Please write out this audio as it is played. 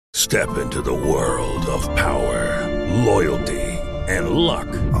Step into the world of power, loyalty, and luck.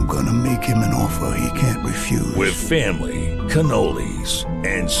 I'm gonna make him an offer he can't refuse. With family, cannolis,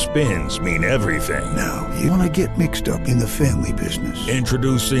 and spins mean everything. Now, you wanna get mixed up in the family business.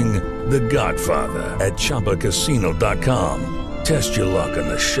 Introducing The Godfather at ChumbaCasino.com. Test your luck in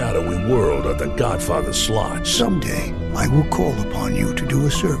the shadowy world of The Godfather slot. Someday, I will call upon you to do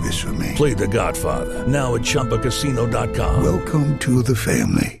a service for me. Play The Godfather, now at ChumbaCasino.com. Welcome to the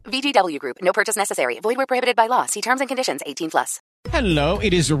family. VGW Group. No purchase necessary. Void where prohibited by law. See terms and conditions. 18+. Hello,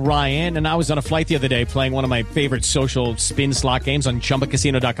 it is Ryan, and I was on a flight the other day playing one of my favorite social spin slot games on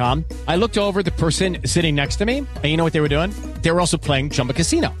ChumbaCasino.com. I looked over at the person sitting next to me, and you know what they were doing? They were also playing Chumba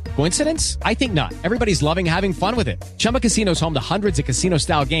Casino. Coincidence? I think not. Everybody's loving having fun with it. Chumba Casino is home to hundreds of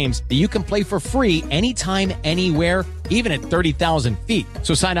casino-style games that you can play for free anytime, anywhere, even at 30,000 feet.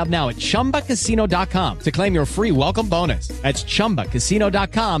 So sign up now at ChumbaCasino.com to claim your free welcome bonus. That's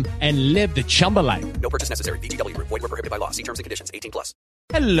ChumbaCasino.com and live the Chumba life. No purchase necessary. VGW Group. Void where prohibited by law. See terms and conditions. 18+.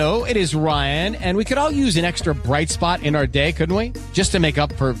 Hello, it is Ryan, and we could all use an extra bright spot in our day, couldn't we? Just to make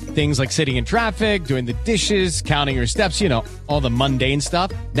up for things like sitting in traffic, doing the dishes, counting your steps, you know, all the mundane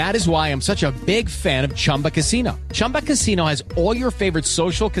stuff. That is why I'm such a big fan of Chumba Casino. Chumba Casino has all your favorite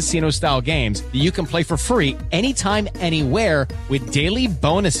social casino-style games that you can play for free anytime, anywhere with daily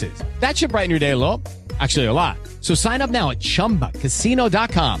bonuses. That should brighten your day a little. Actually, a lot. So sign up now at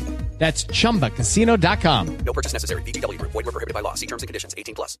ChumbaCasino.com. That's ChumbaCasino.com. No purchase necessary. VGW Group. Void where prohibited by law. See terms and conditions.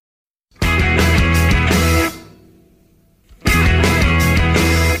 18+.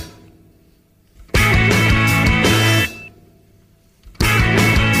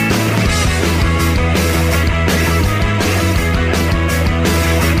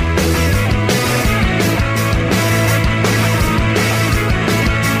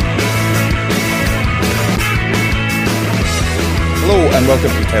 Hello and welcome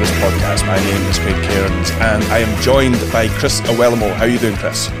to the Terrace Podcast. My name is Craig Cairns and I am joined by Chris Awellamo. How are you doing,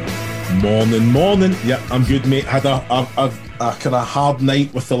 Chris? Morning. Yeah, I'm good, mate. Had a kind of hard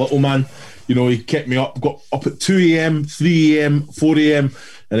night with the little man. You know, he kept me up. Got up at 2 a.m, 3 a.m, 4 a.m,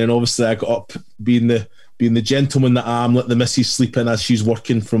 and then obviously I got up being the gentleman that I am, let the missus sleep in as she's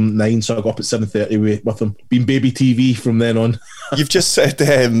working from 9, so I got up at 7:30 with him. Been baby TV from then on. You've just said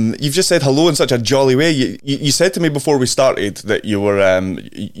hello in such a jolly way. You said to me before we started that you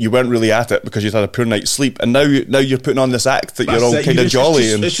weren't really at it because you'd had a poor night's sleep, and now you're putting on this act that you're all kind of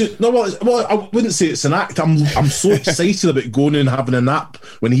jolly. Well, I wouldn't say it's an act. I'm so excited about going and having a nap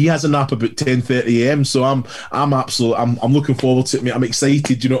when he has a nap about 10:30 a.m. So I'm looking forward to it, mate. I'm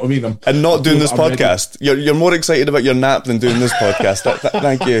excited. You know what I mean? And not doing this podcast. You're more excited about your nap than doing this podcast.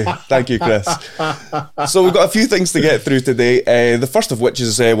 Thank you, Chris. So we've got a few things to get through today. The first of which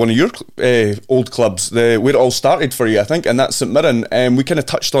is one of your old clubs, where it all started for you, I think, and that's St Mirren. We kind of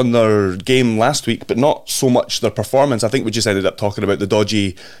touched on their game last week, but not so much their performance. I think we just ended up talking about the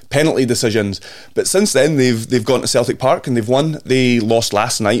dodgy penalty decisions. But since then, they've gone to Celtic Park and they've won. They lost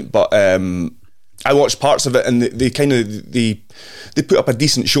last night, but I watched parts of it, and they put up a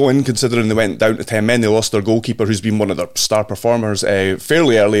decent showing considering they went down to 10 men. They lost their goalkeeper, who's been one of their star performers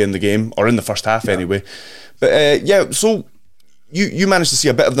fairly early in the game, or in the first half anyway. But so you managed to see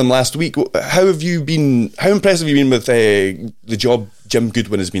a bit of them last week. How impressed have you been with the job Jim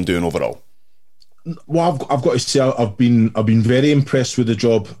Goodwin has been doing overall? Well, I've got to say I've been very impressed with the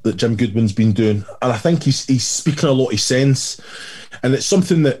job that Jim Goodwin's been doing, and I think he's speaking a lot of sense, and it's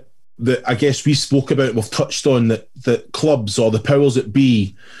something that I guess we spoke about, we've touched on, that clubs or the powers that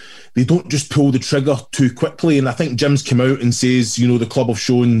be, they don't just pull the trigger too quickly. And I think Jim's come out and says, you know, the club have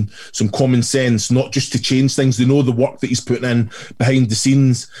shown some common sense, not just to change things. They know the work that he's putting in behind the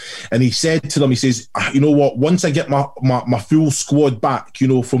scenes. And he said to them, he says, you know what, once I get my full squad back, you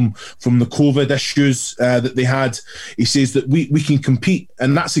know, from the COVID issues that they had, he says that we can compete.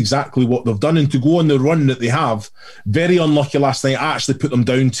 And that's exactly what they've done. And to go on the run that they have, very unlucky last night. I actually put them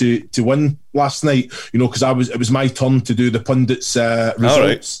down to win last night, you know, because it was my turn to do the pundits'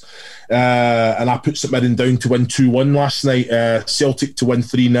 results. And I put St Mirren down to win 2-1 last night, Celtic to win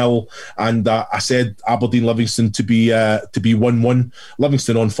 3-0, and I said Aberdeen Livingston to be 1-1.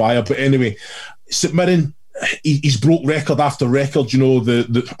 Livingston on fire, but anyway, St Mirren, he's broke record after record. You know,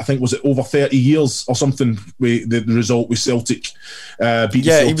 I think was it over 30 years or something. With the result with Celtic, beating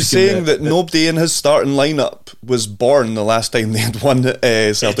Celtic. He was saying that nobody in his starting lineup was born the last time they had won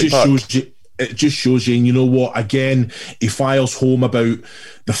at Celtic Park. It just shows you, and you know what, again, he fires home about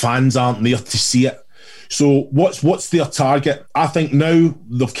the fans aren't there to see it. So what's their target? I think now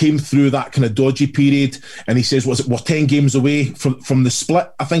they've came through that kind of dodgy period, and he says, we're 10 games away from the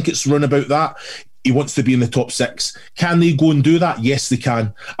split. I think it's run about that. he wants to be in the top 6. Can they go and do that? Yes, they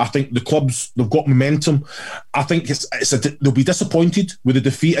can. I think the clubs, they've got momentum. I think they'll be disappointed with the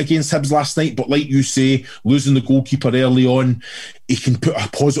defeat against Hibs last night, but like you say, losing the goalkeeper early on, he can put a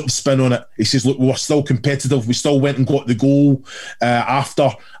positive spin on it. He says, look, we were still competitive. We still went and got the goal after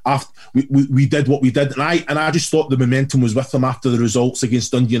we did what we did. And I just thought the momentum was with them after the results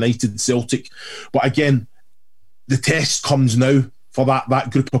against Dundee United, Celtic. But again, the test comes now for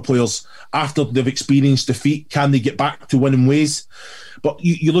that group of players. After they've experienced defeat, can they get back to winning ways? But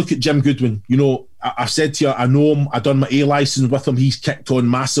you look at Jim Goodwin, I said to you, I know him, I've done my A licence with him, he's kicked on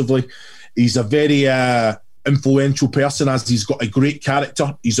massively. He's a very influential person, as he's got a great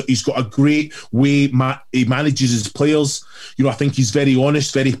character. He's got a great way he manages his players. I think he's very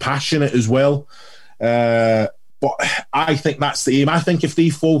honest, very passionate as well. But I think that's the aim. I think if they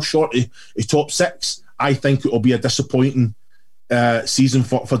fall short of top 6, I think it'll be a disappointing season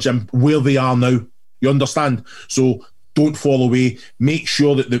for Jim, where they are now. You understand? So don't fall away. Make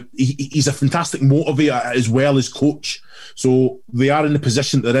sure that he's a fantastic motivator as well as coach. So they are in the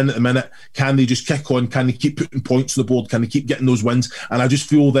position they're in at the minute. Can they just kick on? Can they keep putting points on the board? Can they keep getting those wins? And I just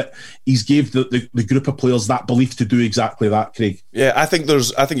feel that he's gave the group of players that belief to do exactly that, Craig. Yeah, I think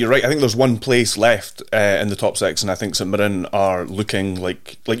you're right. I think there's one place left in the top 6, and I think St Mirren are looking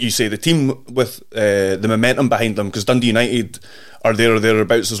like you say, the team with the momentum behind them, because Dundee United are there or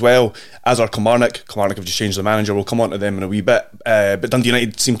thereabouts as well, as are Kilmarnock. Kilmarnock have just changed the manager. We'll come on to them in a wee bit. But Dundee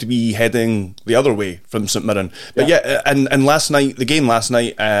United seem to be heading the other way from St Mirren. But and last night,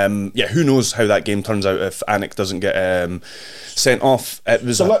 who knows how that game turns out if Anik doesn't get sent off.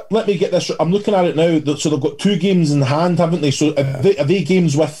 Let me get this. I'm looking at it now. So they've got 2 games in hand, haven't they? So are they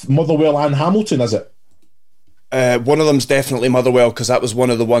games with Motherwell and Hamilton, is it? One of them's definitely Motherwell, because that was one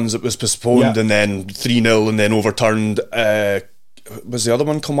of the ones that was postponed and then 3-0 and then overturned. Was the other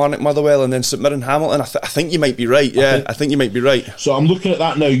one Kilmarnock, Motherwell, and then St Mirren, Hamilton? I think you might be right. Yeah, I think you might be right. So I'm looking at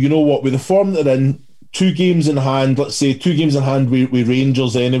that now. You know what? With the form they're in, 2 games in hand. Let's say 2 games in hand with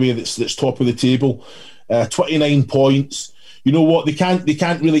Rangers anyway. That's top of the table. 29 points. You know what? They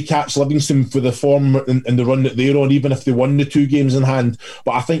can't really catch Livingston for the form and the run that they're on, even if they won the 2 games in hand.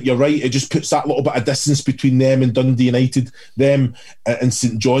 But I think you're right. It just puts that little bit of distance between them and Dundee United, them and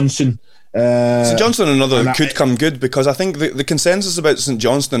St Johnstone. St Johnstone could come good, because I think the consensus about St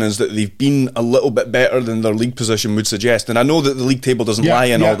Johnstone is that they've been a little bit better than their league position would suggest. And I know that the league table doesn't lie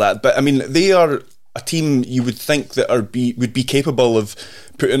in all that, but I mean, they are a team you would think that would be capable of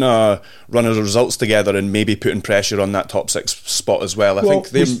putting a run of results together and maybe putting pressure on that top 6 spot as well. I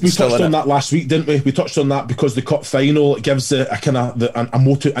think we touched on that last week, didn't we? We touched on that because the cup final, it gives an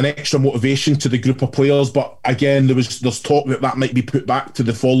extra motivation to the group of players. But again, there's talk that might be put back to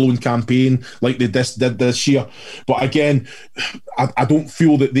the following campaign, like they did this year. But again, I don't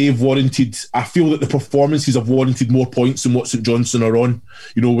feel that they've warranted. I feel that the performances have warranted more points than what St Johnstone are on.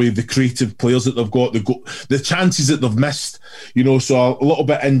 With the creative players that they've got, the chances that they've missed. So a little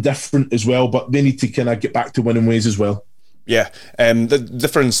bit indifferent as well, but they need to kind of get back to winning ways as well. Yeah, the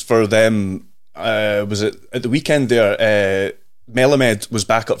difference for them was at the weekend there. Melamed was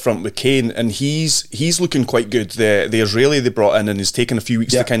back up front with Kane, and he's looking quite good. The Israeli they brought in, and he's taken a few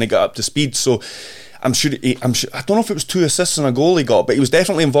weeks to kind of get up to speed. So I'm sure. I don't know if it was 2 assists and a goal he got, but he was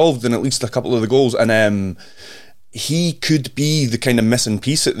definitely involved in at least a couple of the goals, and he could be the kind of missing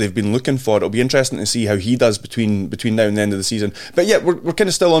piece that they've been looking for. It'll be interesting to see how he does between now and the end of the season. But yeah, we're kind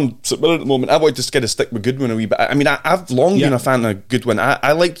of still on St Mirren at the moment. I wanted to kind of stick with Goodwin a wee bit. I mean, I've long been a fan of Goodwin.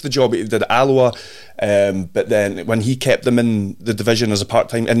 I liked the job he did at Alloa, but then when he kept them in the division as a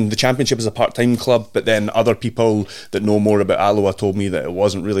part-time, in the Championship as a part-time club, but then other people that know more about Alloa told me that it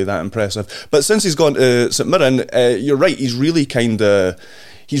wasn't really that impressive. But since he's gone to St Mirren, you're right, he's really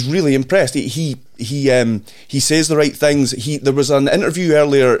impressed. He says the right things. There was an interview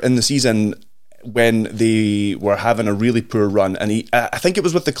earlier in the season when they were having a really poor run, and I think it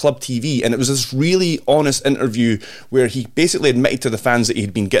was with the Club TV, and it was this really honest interview where he basically admitted to the fans that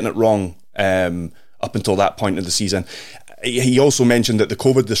he'd been getting it wrong up until that point of the season. He also mentioned that the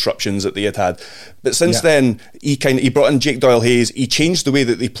COVID disruptions that they had. But since then, he brought in Jake Doyle-Hayes. He changed the way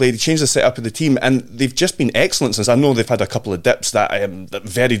that they played. He changed the setup of the team, and they've just been excellent since. I know they've had a couple of dips. That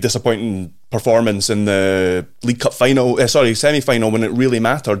very disappointing performance in the League Cup semi-final when it really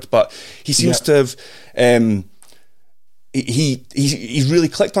mattered. But he seems to have. He's really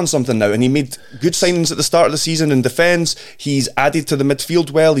clicked on something now, and he made good signings at the start of the season in defence. He's added to the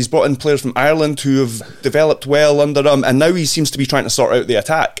midfield well. He's brought in players from Ireland who have developed well under him, and now he seems to be trying to sort out the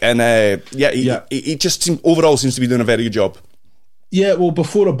attack. And he just overall seems to be doing a very good job. Yeah, well,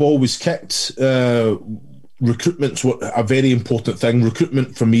 before a ball was kicked, recruitment's a very important thing.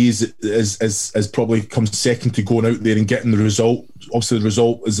 Recruitment for me is probably comes second to going out there and getting the result. Obviously, the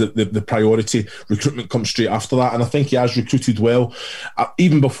result is the priority. Recruitment comes straight after that, and I think he has recruited well.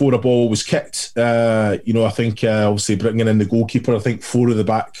 Even before a ball was kicked, I think obviously bringing in the goalkeeper. I think four of the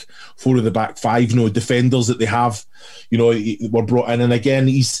back five, defenders that they have, were brought in, and again,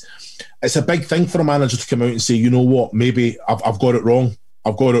 it's a big thing for a manager to come out and say, you know what, maybe I've got it wrong.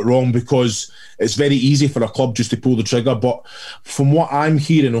 I've got it wrong, because it's very easy for a club just to pull the trigger. But from what I'm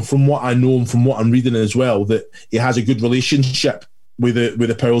hearing and from what I know and from what I'm reading as well, that he has a good relationship with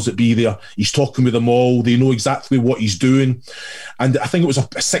the powers that be there. He's talking with them all. They know exactly what he's doing. And I think it was a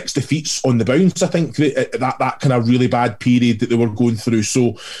 6 defeats on the bounce, I think, that kind of really bad period that they were going through.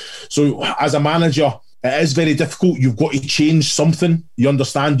 So as a manager, it is very difficult. You've got to change something. You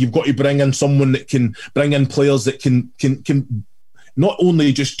understand? You've got to bring in someone that can bring in players that can not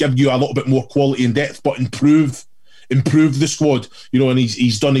only just give you a little bit more quality and depth, but improve the squad. And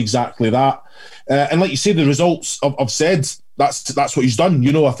he's done exactly that. And like you say, the results I've said, that's what he's done.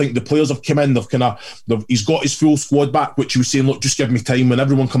 I think the players have come in. He's got his full squad back, which he was saying, look, just give me time. When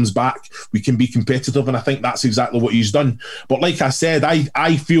everyone comes back, we can be competitive. And I think that's exactly what he's done. But like I said,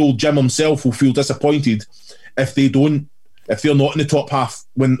 I feel Jim himself will feel disappointed if they're not in the top half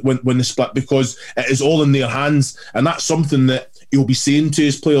when they split, because it is all in their hands, and that's something that he'll be saying to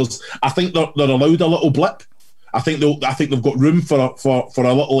his players. I think they're allowed a little blip. I think they've got room for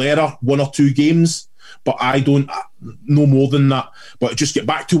a little error, 1 or 2 games, but I don't know more than that. But just get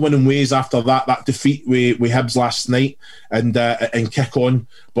back to winning ways after that defeat with Hibs last night, and kick on.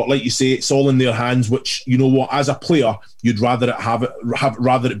 But like you say, it's all in their hands. Which, you know what, as a player, you'd rather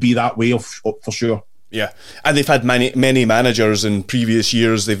it be that way for sure. Yeah, and they've had many managers in previous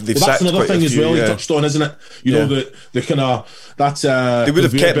years. They've that's another thing as well. You touched on, isn't it? The kind of that's they would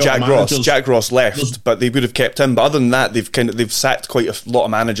have kept Jack Ross. Jack Ross left, but they would have kept him. But other than that, they've sacked quite a lot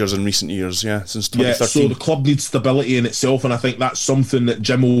of managers in recent years. Yeah, since 2013. So the club needs stability in itself, and I think that's something that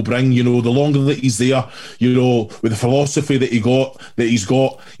Jim will bring. The longer that he's there, with the philosophy that he's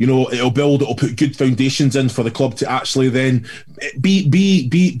got, it'll put good foundations in for the club to actually then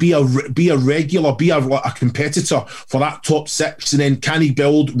be a regular, be a competitor for that top 6, and then can he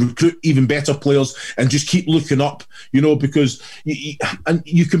recruit even better players and just keep looking up, because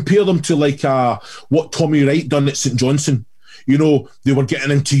you compare them to like what Tommy Wright done at St Johnstone. They were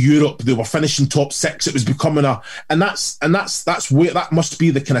getting into Europe, they were finishing top 6. It was becoming and that's where that must be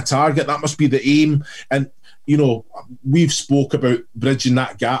the kind of target, that must be the aim. And we've spoke about bridging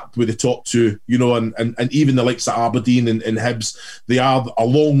that gap with the top 2, and even the likes of Aberdeen and Hibs, they are a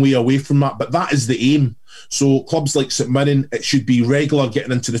long way away from that, but that is the aim. So clubs like St Mirren, it should be regular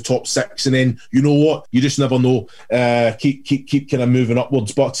getting into the top 6, and then you know what, you just never know. Keep kind of moving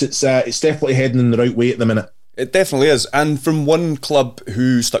upwards, but it's definitely heading in the right way at the minute. It definitely is. And from one club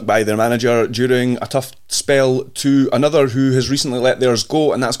who stuck by their manager during a tough spell to another who has recently let theirs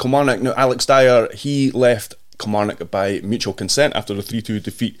go, and that's Kilmarnock. Now, Alex Dyer, he left Kilmarnock by mutual consent after the 3-2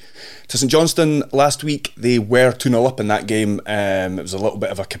 defeat to St Johnstone last week. They were 2-0 up in that game. It was a little bit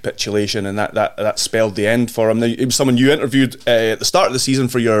of a capitulation, and that spelled the end for him. Now, it was someone you interviewed at the start of the season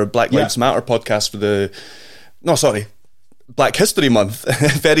for your Black Lives Matter podcast Black History Month.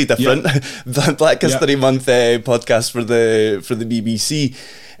 Very different. The Black History Month podcast for the BBC.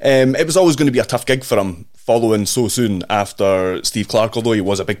 It was always going to be a tough gig for him following so soon after Steve Clarke, although he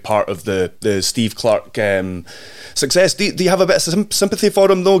was a big part of the Steve Clarke success. Do you have a bit of sympathy for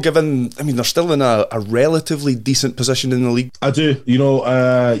him though, given, they're still in a relatively decent position in the league? I do.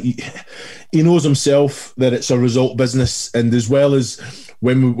 He knows himself that it's a result business, and as well as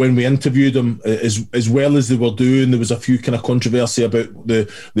when we interviewed him, as well as they were doing, there was a few kind of controversy about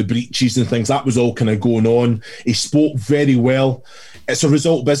the breaches and things. That was all kind of going on. He spoke very well. It's a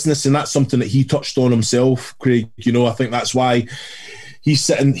result business, and that's something that he touched on himself, Craig. I think that's why he's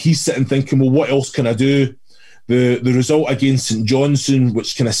sitting thinking, well, what else can I do? The result against St Johnstone,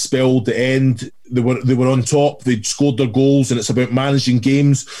 which kind of spelled the end, they were on top, they'd scored their goals, and it's about managing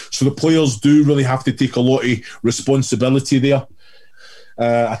games. So the players do really have to take a lot of responsibility there.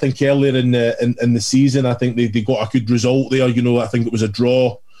 I think earlier in the season, I think they got a good result there. I think it was a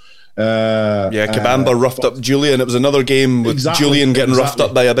draw. Kabamba roughed up Julian. It was another game with Julian getting roughed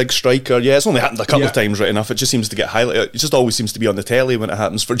up by a big striker. Yeah, it's only happened a couple of times, right enough. It just seems to get highlighted. It just always seems to be on the telly when it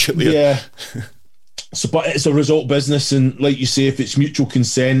happens for Julian. Yeah. So, but it's a result business, and like you say, if it's mutual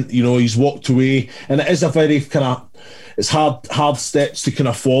consent, he's walked away, and it is a very kind of, it's hard steps to kind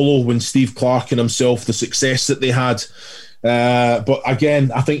of follow when Steve Clarke and himself, the success that they had. But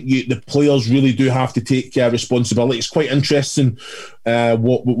again, I think the players really do have to take responsibility. It's quite interesting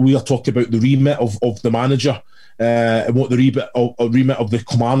what we are talking about, the remit of the manager. And what the remit of the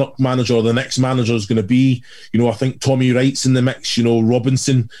Kilmarnock manager or the next manager is going to be. I think Tommy Wright's in the mix,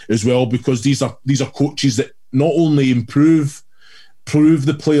 Robinson as well, because these are coaches that not only improve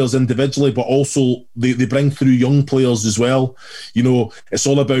the players individually, but also they bring through young players as well. It's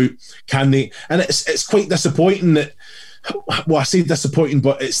all about can they, and it's quite disappointing that, well, I say disappointing,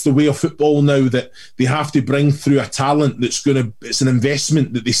 but it's the way of football now that they have to bring through a talent it's an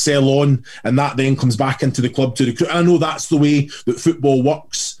investment that they sell on, and that then comes back into the club to recruit. I know that's the way that football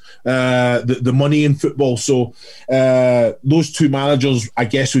works, the money in football. So those two managers, I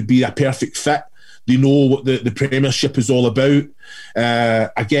guess, would be a perfect fit. They know what the Premiership is all about.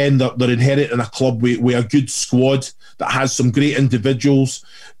 Again, they're inheriting a club with a good squad that has some great individuals,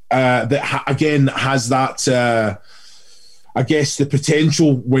 that has that... I guess the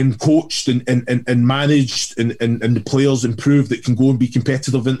potential when coached and managed and the players improve that can go and be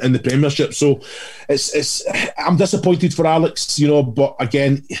competitive in the Premiership. So I'm disappointed for Alex, but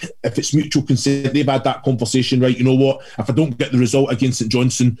again, if it's mutual consent, they've had that conversation, right? You know what? If I don't get the result against St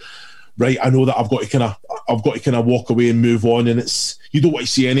Johnstone, right, I know that I've got to kind of walk away and move on. And you don't want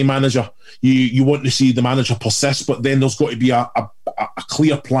to see any manager. You want to see the manager persist, but then there's got to be a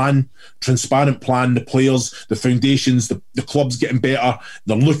clear plan, transparent plan. The players, the foundations, the club's getting better.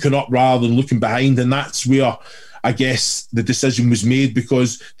 They're looking up rather than looking behind, and that's where I guess the decision was made,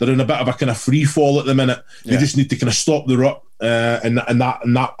 because they're in a bit of a kind of free fall at the minute. They just need to kind of stop the rut, and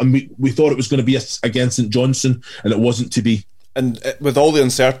we thought it was going to be against St Johnstone, and it wasn't to be. And with all the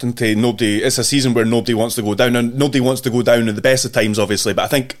uncertainty, it's a season where nobody wants to go down, and nobody wants to go down in the best of times, obviously, but I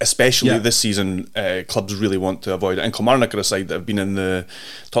think especially this season, clubs really want to avoid it. And Kilmarnock are a side that have been in the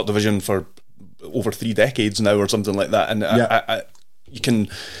top division for over 3 decades now or something like that, and you can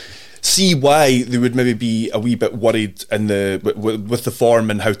see why they would maybe be a wee bit worried with the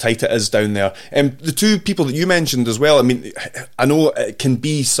form and how tight it is down there. The two people that you mentioned as well, I mean, I know it can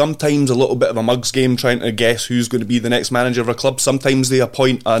be sometimes a little bit of a mugs game trying to guess who's going to be the next manager of a club. Sometimes they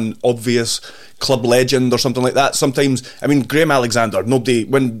appoint an obvious club legend or something like that. Sometimes, I mean, Graham Alexander, nobody,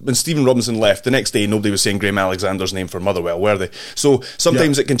 when Stephen Robinson left, the next day nobody was saying Graham Alexander's name for Motherwell, were they? So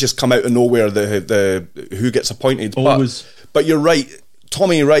sometimes it can just come out of nowhere, the who gets appointed. But you're right,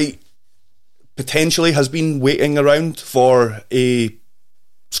 Tommy Wright potentially has been waiting around for a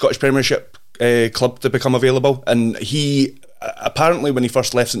Scottish Premiership club to become available, and he apparently, when he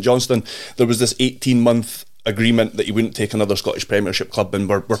first left St Johnstone, there was this 18-month agreement that he wouldn't take another Scottish Premiership club, and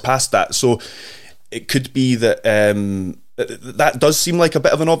we're past that. So it could be that that does seem like a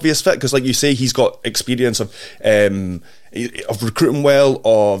bit of an obvious fit, because like you say, he's got experience of recruiting well,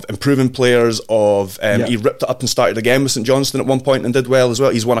 of improving players, he ripped it up and started again with St Johnstone at one point and did well as well.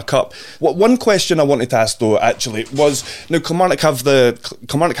 He's won a cup. One question I wanted to ask though actually was, now Kilmarnock have their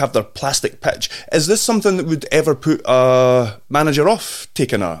plastic pitch. Is this something that would ever put a manager off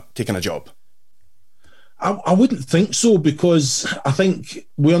taking a job? I wouldn't think so, because I think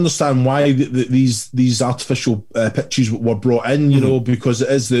we understand why these artificial pitches were brought in, because it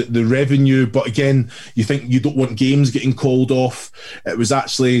is the revenue. But again, you think you don't want games getting called off. It was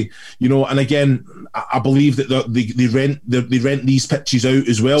actually, and again, I believe that they rent these pitches out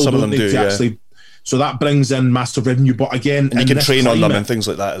as well. Some of them do, actually. So that brings in massive revenue, but again, and you can train on them and things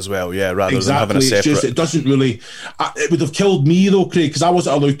like that as well, rather than having a separate. It's just, it doesn't really. It would have killed me though, Craig, because I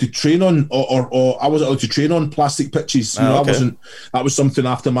wasn't allowed to train on, or I wasn't allowed to train on plastic pitches. I wasn't. That was something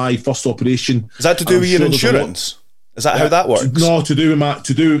after my first operation. Is that to do with your insurance? Is that how that works? No, to do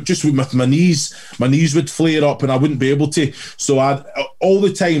with my knees. My knees would flare up, and I wouldn't be able to. So all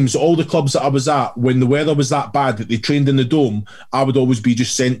the clubs that I was at, when the weather was that bad that they trained in the dome, I would always be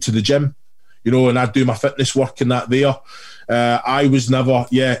just sent to the gym. And I'd do my fitness work and that there. I was never,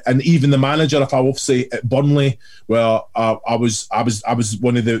 and even the manager, if I obviously at Burnley, well, I was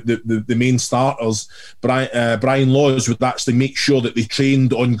one of the main starters. Brian Laws would actually make sure that they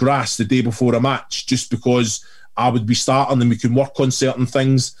trained on grass the day before a match, just because I would be starting and we can work on certain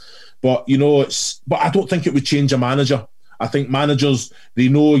things. But but I don't think it would change a manager. I think managers, they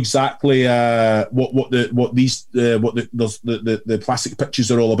know exactly what the plastic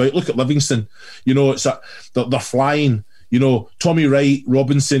pitches are all about. Look at Livingston, they're flying. Tommy Wright,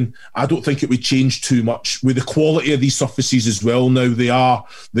 Robinson. I don't think it would change too much with the quality of these surfaces as well. Now they are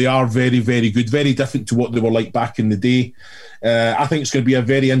very, very good, very different to what they were like back in the day. I think it's going to be a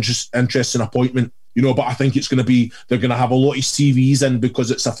very interesting appointment. But I think they're going to have a lot of CVs in,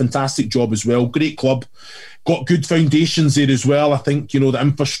 because it's a fantastic job as well. Great club, got good foundations there as well. I think, the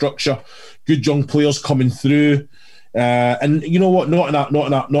infrastructure, good young players coming through. And you know what? Not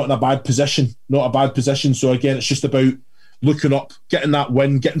in a bad position. Not a bad position. So again, it's just about looking up, getting that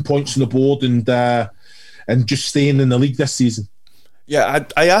win, getting points on the board, and just staying in the league this season. Yeah,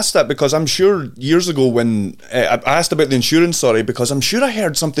 I asked that because I'm sure years ago when I asked about the insurance, because I'm sure I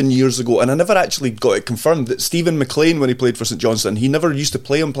heard something years ago and I never actually got it confirmed that Stephen McLean, when he played for St Johnstone, he never used to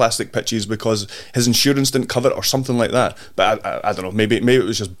play on plastic pitches because his insurance didn't cover it or something like that. But I don't know, maybe it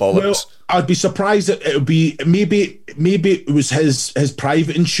was just bollocks. Well, I'd be surprised that it would be maybe it was his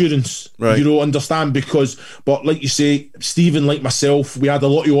private insurance. Right. You don't understand but like you say, Stephen, like myself, we had a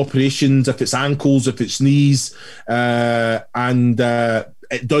lot of operations. If it's ankles, if it's knees, and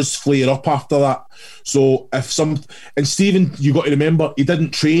it does flare up after that. So and Stephen, you got to remember, he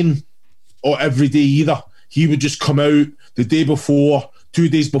didn't train every day either. He would just come out the day before, 2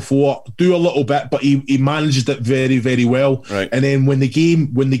 days before, do a little bit, but he managed it very, very well. Right. And then when the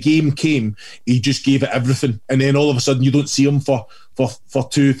game came, he just gave it everything. And then all of a sudden you don't see him for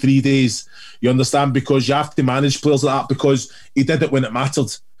 2-3 days. You understand? Because you have to manage players like that, because he did it when it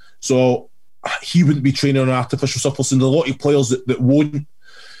mattered. So he wouldn't be training on artificial surface, and a lot of players that won't.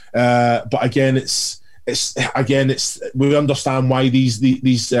 But again, it's we understand why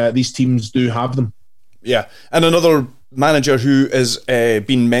these teams do have them. Yeah, and another manager who is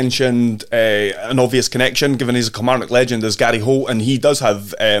been mentioned, an obvious connection, given he's a Kilmarnock legend, is Gary Holt, and he does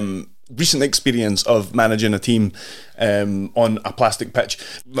have recent experience of managing a team on a plastic pitch.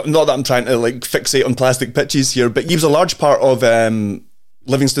 Not that I'm trying to fixate on plastic pitches here, but he was a large part of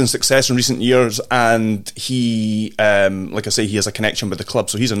Livingston's success in recent years, and he, like I say, he has a connection with the club,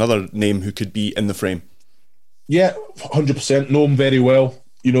 so he's another name who could be in the frame. Yeah, 100%. Know him very well.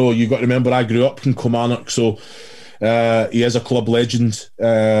 You know, you've got to remember, I grew up in Kilmarnock, so he is a club legend.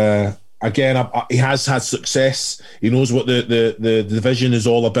 Again, he has had success. He knows what the division is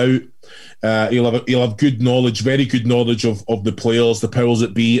all about. He'll have good knowledge, very good knowledge of the players, the powers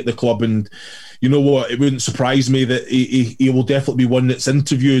that be at the club, and you know what? It wouldn't surprise me that he will definitely be one that's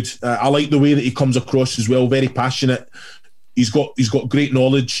interviewed. I like the way that he comes across as well. Very passionate. He's got great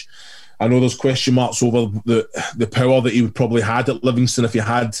knowledge. I know there's question marks over the power that he would probably had at Livingston if he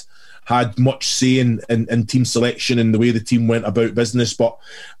had much say in team selection and the way the team went about business. But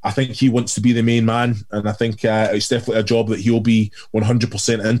I think he wants to be the main man, and I think it's definitely a job that he'll be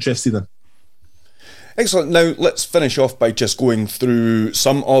 100% interested in. Excellent. Now, let's finish off by just going through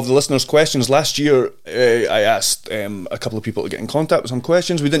some of the listeners' questions. Last year, I asked a couple of people to get in contact with some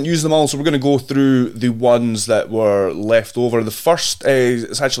questions. We didn't use them all, so we're going to go through the ones that were left over. The first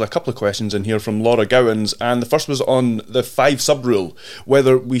is actually a couple of questions in here from Laura Gowans, and the first was on the 5-sub rule,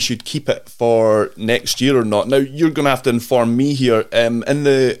 whether we should keep it for next year or not. Now, you're going to have to inform me here. In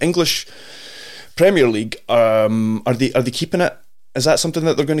the English Premier League, are they keeping it? Is that something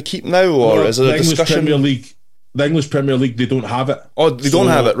that they're going to keep now, or is it a discussion? The English Premier League, they don't have it. Oh, they don't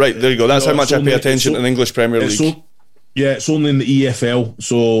have it. Right, there you go. That's how much I pay attention in the English Premier League. It's only in the EFL.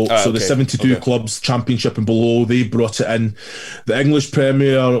 So the 72 clubs, Championship and below, they brought it in. The English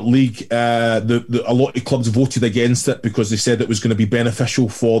Premier League, a lot of clubs voted against it because they said it was going to be beneficial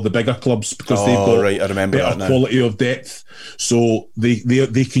for the bigger clubs because they've got better quality of depth. So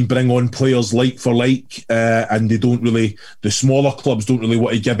they can bring on players like for like, and they don't really. The smaller clubs don't really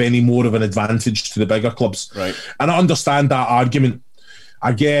want to give any more of an advantage to the bigger clubs. Right. And I understand that argument.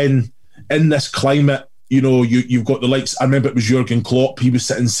 Again, in this climate, you know, you've got the likes. I remember it was Jurgen Klopp. He was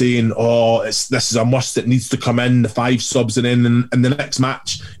sitting saying, this is a must. It needs to come in, the 5 subs, and then in the next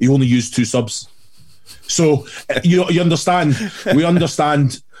match, he only used 2 subs. So, you understand. We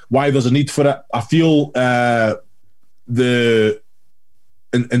understand why there's a need for it. I feel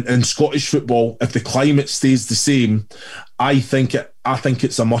in Scottish football, if the climate stays the same, I think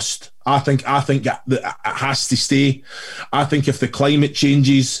it's a must. I think that it has to stay. I think if the climate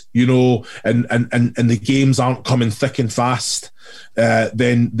changes, you know, and the games aren't coming thick and fast,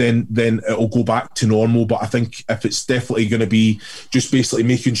 then it'll go back to normal. But I think if it's definitely going to be just basically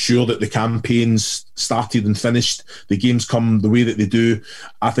making sure that the campaign's started and finished, the games come the way that they do,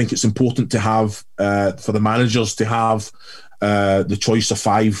 I think it's important to have for the managers to have the choice of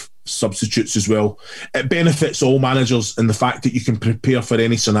 5 substitutes as well. It benefits all managers in the fact that you can prepare for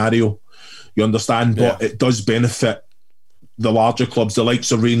any scenario, you understand, but it does benefit the larger clubs, the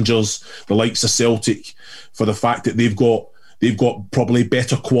likes of Rangers, the likes of Celtic, for the fact that they've got probably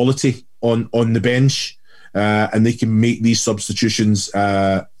better quality on the bench, and they can make these substitutions.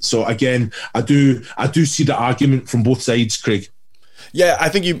 So again, I do see the argument from both sides, Craig. Yeah, I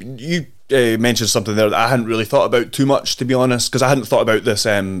think you mentioned something there that I hadn't really thought about too much, to be honest, because I hadn't thought about this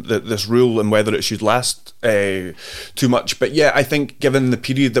this rule and whether it should last too much. But yeah, I think given the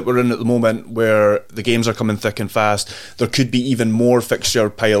period that we're in at the moment, where the games are coming thick and fast, there could be even more fixture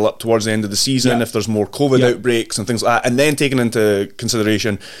pile up towards the end of the season if there's more COVID outbreaks and things like that, and then taking into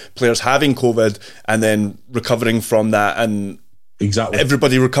consideration players having COVID and then recovering from that, and exactly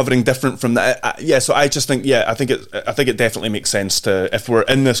everybody recovering different from that. So I just think, I think it definitely makes sense to, if we're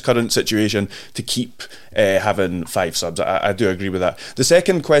in this current situation, to keep having 5 subs. I do agree with that. The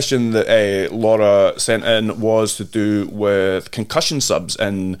second question that Laura sent in was to do with concussion subs,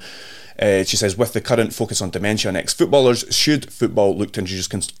 and she says, with the current focus on dementia and ex-footballers, should football look to introduce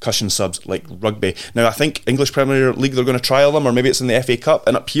concussion subs like rugby? Now, I think English Premier League, they're going to trial them, or maybe it's in the FA Cup,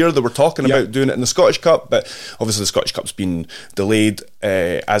 and up here they were talking about doing it in the Scottish Cup, but obviously the Scottish Cup's been delayed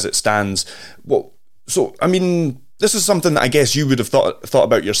as it stands. Well, so, I mean, this is something that I guess you would have thought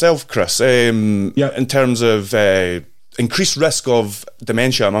about yourself, Chris, in terms of increased risk of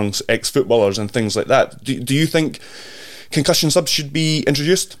dementia amongst ex-footballers and things like that. Do you think concussion subs should be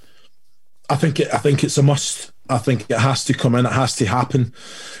introduced? I think it's a must. I think it has to come in. It has to happen.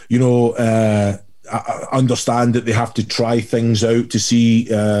 I understand that they have to try things out to see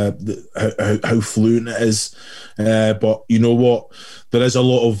how fluent it is. But you know what? There is a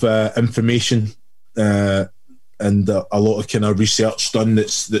lot of information and a lot of kind of research done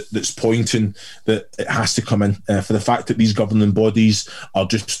that's pointing that it has to come in. For the fact that these governing bodies are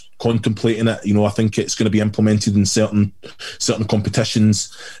just contemplating it, I think it's going to be implemented in certain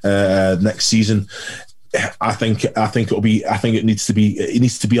competitions next season. I think it needs to be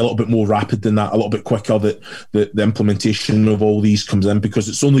a little bit more rapid than that, a little bit quicker, that the implementation of all these comes in, because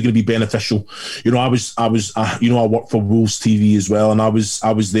it's only going to be beneficial. I work for Wolves TV as well, and I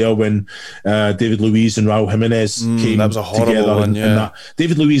was there when David Luiz and Raul Jimenez came. That was a horrible together one. And that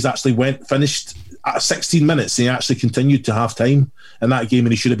David Luiz actually finished at 16 minutes, and he actually continued to half time in that game,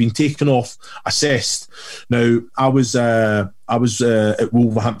 and he should have been taken off, assessed. Now, I was at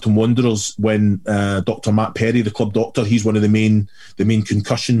Wolverhampton Wanderers when Dr. Matt Perry, the club doctor, he's one of the main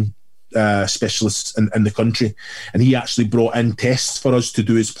concussion specialists in the country, and he actually brought in tests for us to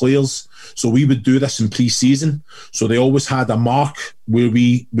do as players. So we would do this in pre-season. So they always had a mark where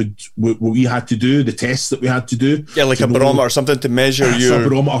we had to do the tests that we had to do. Yeah, like a barometer or something to measure your... A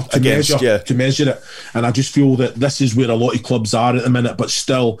barometer to measure it. And I just feel that this is where a lot of clubs are at the minute, but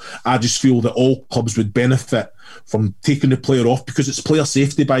still, I just feel that all clubs would benefit from taking the player off, because it's player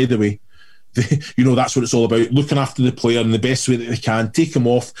safety, by the way. That's what it's all about, looking after the player in the best way that they can. Take him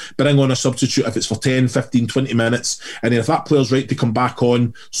off, bring on a substitute if it's for 10, 15, 20 minutes, and then if that player's right to come back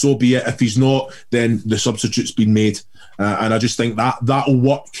on, so be it. If he's not, then the substitute's been made, and I just think that'll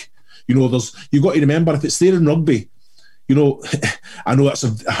work. You've got to remember, if it's there in rugby, I know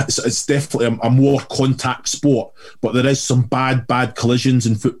it's definitely a more contact sport, but there is some bad collisions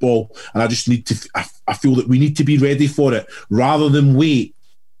in football, and I just I feel that we need to be ready for it rather than wait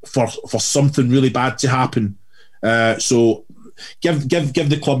for something really bad to happen. So give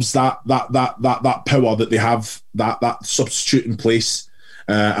the clubs that power that they have, that substitute in place.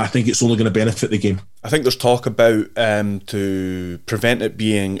 I think it's only going to benefit the game. I think there's talk about to prevent it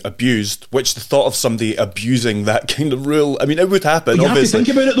being abused, which the thought of somebody abusing that kind of rule, I mean, it would happen. You obviously. Have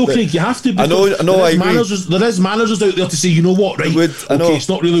to think about it though, Craig. You have to. I know. I agree. There is managers out there to say, you know what, right? It's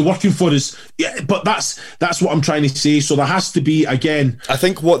not really working for us. Yeah, but that's what I'm trying to say. So there has to be, again. I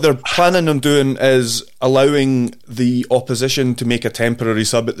think what they're planning on doing is allowing the opposition to make a temporary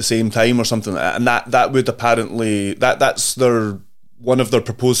sub at the same time or something like that, and that would apparently that's one of their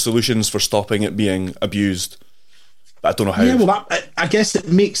proposed solutions for stopping it being abused. But I don't know how. Yeah, well, I guess it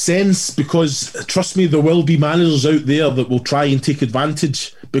makes sense, because trust me, there will be managers out there that will try and take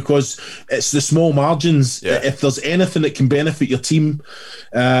advantage, because it's the small margins. Yeah. If there's anything that can benefit your team,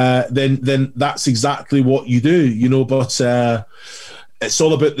 then that's exactly what you do. But it's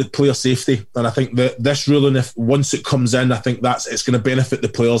all about the player safety, and I think that this ruling, if once it comes in, I think it's going to benefit the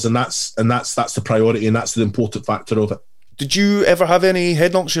players, and that's the priority, and that's the important factor of it. Did you ever have any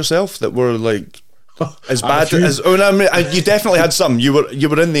head knocks yourself that were like as bad as? You definitely had some. You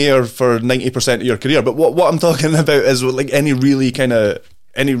were in the air for 90% of your career. But what I'm talking about is like any really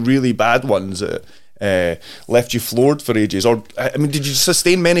bad ones that left you floored for ages. Or I mean, did you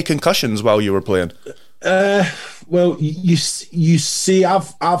sustain many concussions while you were playing? Well, you see,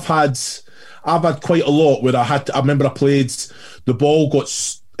 I've had quite a lot where I remember I played. The ball got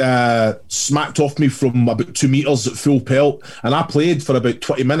smacked off me from about 2 meters at full pelt, and I played for about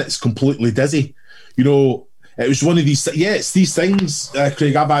 20 minutes completely dizzy. It was one of these. Yeah, it's these things,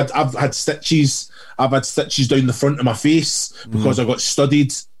 Craig. I've had stitches. I've had stitches down the front of my face because I got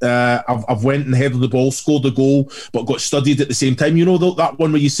studied. I've went and headed the ball, scored the goal, but got studied at the same time. You know that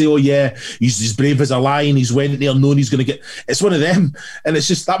one where you say, "Oh yeah, he's as brave as a lion. He's went there knowing he's going to get." It's one of them, and it's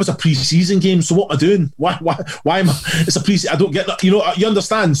just that was a pre-season game. So what am I doing? Why am I? It's a pre-season. I don't get that. You know, you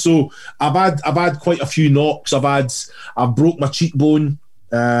understand. So I've had quite a few knocks. I've broke my cheekbone.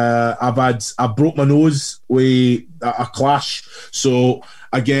 I've broke my nose with a clash. So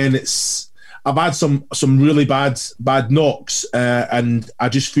again, I've had some really bad knocks, and I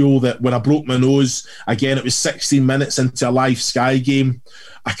just feel that when I broke my nose, again, it was 16 minutes into a live Sky game.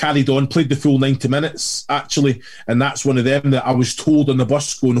 I carried on, played the full 90 minutes actually, and that's one of them that I was told on the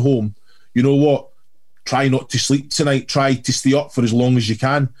bus going home, you know what, try not to sleep tonight, try to stay up for as long as you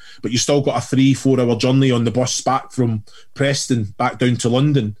can, but you still got a 3-4 hour journey on the bus back from Preston back down to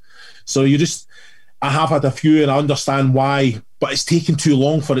London. So I have had a few, and I understand why, but it's taken too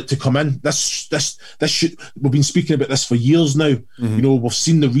long for it to come in. This should, we've been speaking about this for years now. You know, we've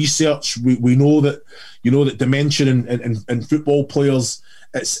seen the research. We know that, you know, that dementia in football players,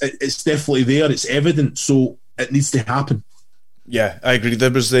 it's definitely there. It's evident. So it needs to happen. Yeah, I agree. There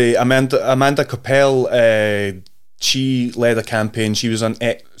was the Amanda Coppell. She led a campaign. She is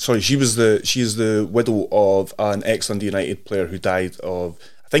the widow of an ex-Dundee United player who died of,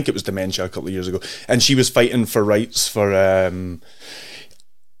 I think it was dementia, a couple of years ago, and she was fighting for rights for it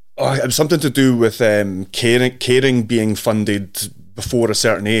was something to do with caring being funded before a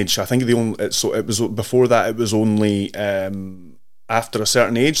certain age. I think it was before that. It was only after a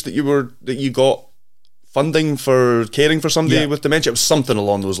certain age that you got funding for caring for somebody with dementia. It was something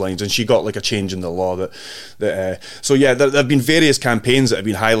along those lines, and she got like a change in the law so yeah, there have been various campaigns that have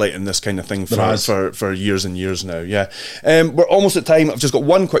been highlighting this kind of thing for years and years now. We're almost at time. I've just got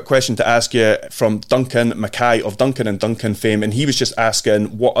one quick question to ask you from Duncan Mackay of Duncan and Duncan fame, and he was just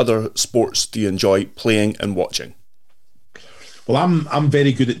asking, what other sports do you enjoy playing and watching? Well, I'm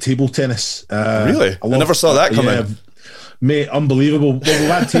very good at table tennis. Really? I never saw that coming. Mate, unbelievable. Well, we've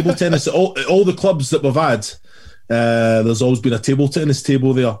had table tennis at all the clubs that we've had. There's always been a table tennis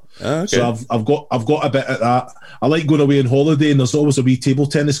table there. Okay. So I've got a bit at that. I like going away on holiday, and there's always a wee table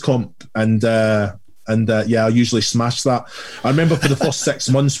tennis comp, and I usually smash that. I remember for the first 6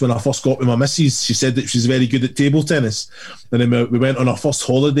 months when I first got with my missus, she said that she's very good at table tennis, and then we went on our first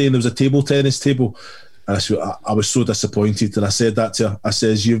holiday, and there was a table tennis table. And I was so disappointed, and I said that to her. I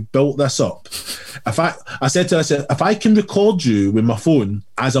says, "You've built this up." I said to her, if I can record you with my phone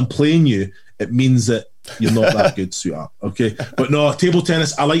as I'm playing you, it means that you're not that good, sweetheart. Okay, but no, table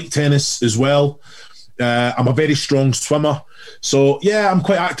tennis. I like tennis as well. I'm a very strong swimmer, so yeah, I'm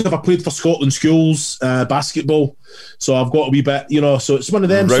quite active. I played for Scotland schools basketball, so I've got a wee bit, you know. So it's one of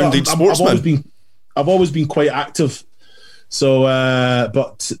them. Rounded sportsman. I've always been quite active. So,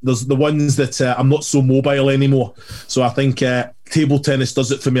 but there's the ones that I'm not so mobile anymore. So I think table tennis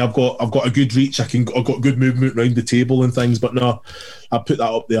does it for me. I've got a good reach. I've got good movement around the table and things. But no, I put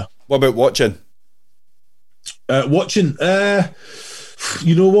that up there. What about watching? You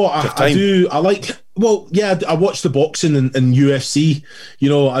know what? I do. I like. Well, yeah, I watch the boxing and UFC. You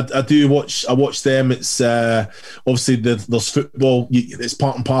know, I do watch. I watch them. It's obviously there's football. It's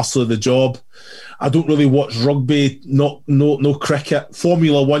part and parcel of the job. I don't really watch rugby, no cricket.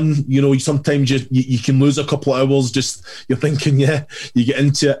 Formula One, you know, sometimes you can lose a couple of hours. Just you're thinking, yeah, you get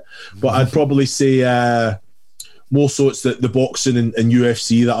into it. But I'd probably say more so it's the boxing and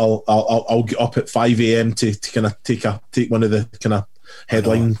UFC that I'll get up at 5 a.m. to kind of take one of the kind of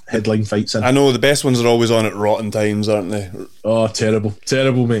headline fights in. I know the best ones are always on at rotten times, aren't they? Oh, terrible,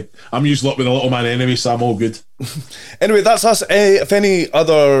 mate. I'm usually up with a little man anyway, so I'm all good. Anyway, that's us. If any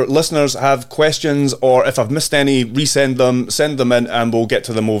other listeners have questions, or if I've missed any, resend them, send them in, and we'll get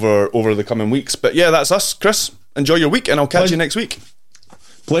to them over the coming weeks. But yeah, that's us. Chris, enjoy your week, and I'll catch you next week.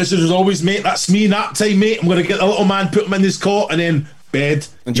 Pleasure as always, mate. That's me, nap time, mate. I'm going to get the little man, put him in his cot, and then bed.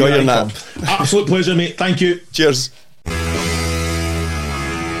 Enjoy your nap. Absolute pleasure, mate. Thank you. Cheers.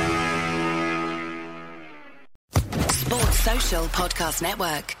 Sports Social Podcast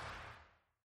Network.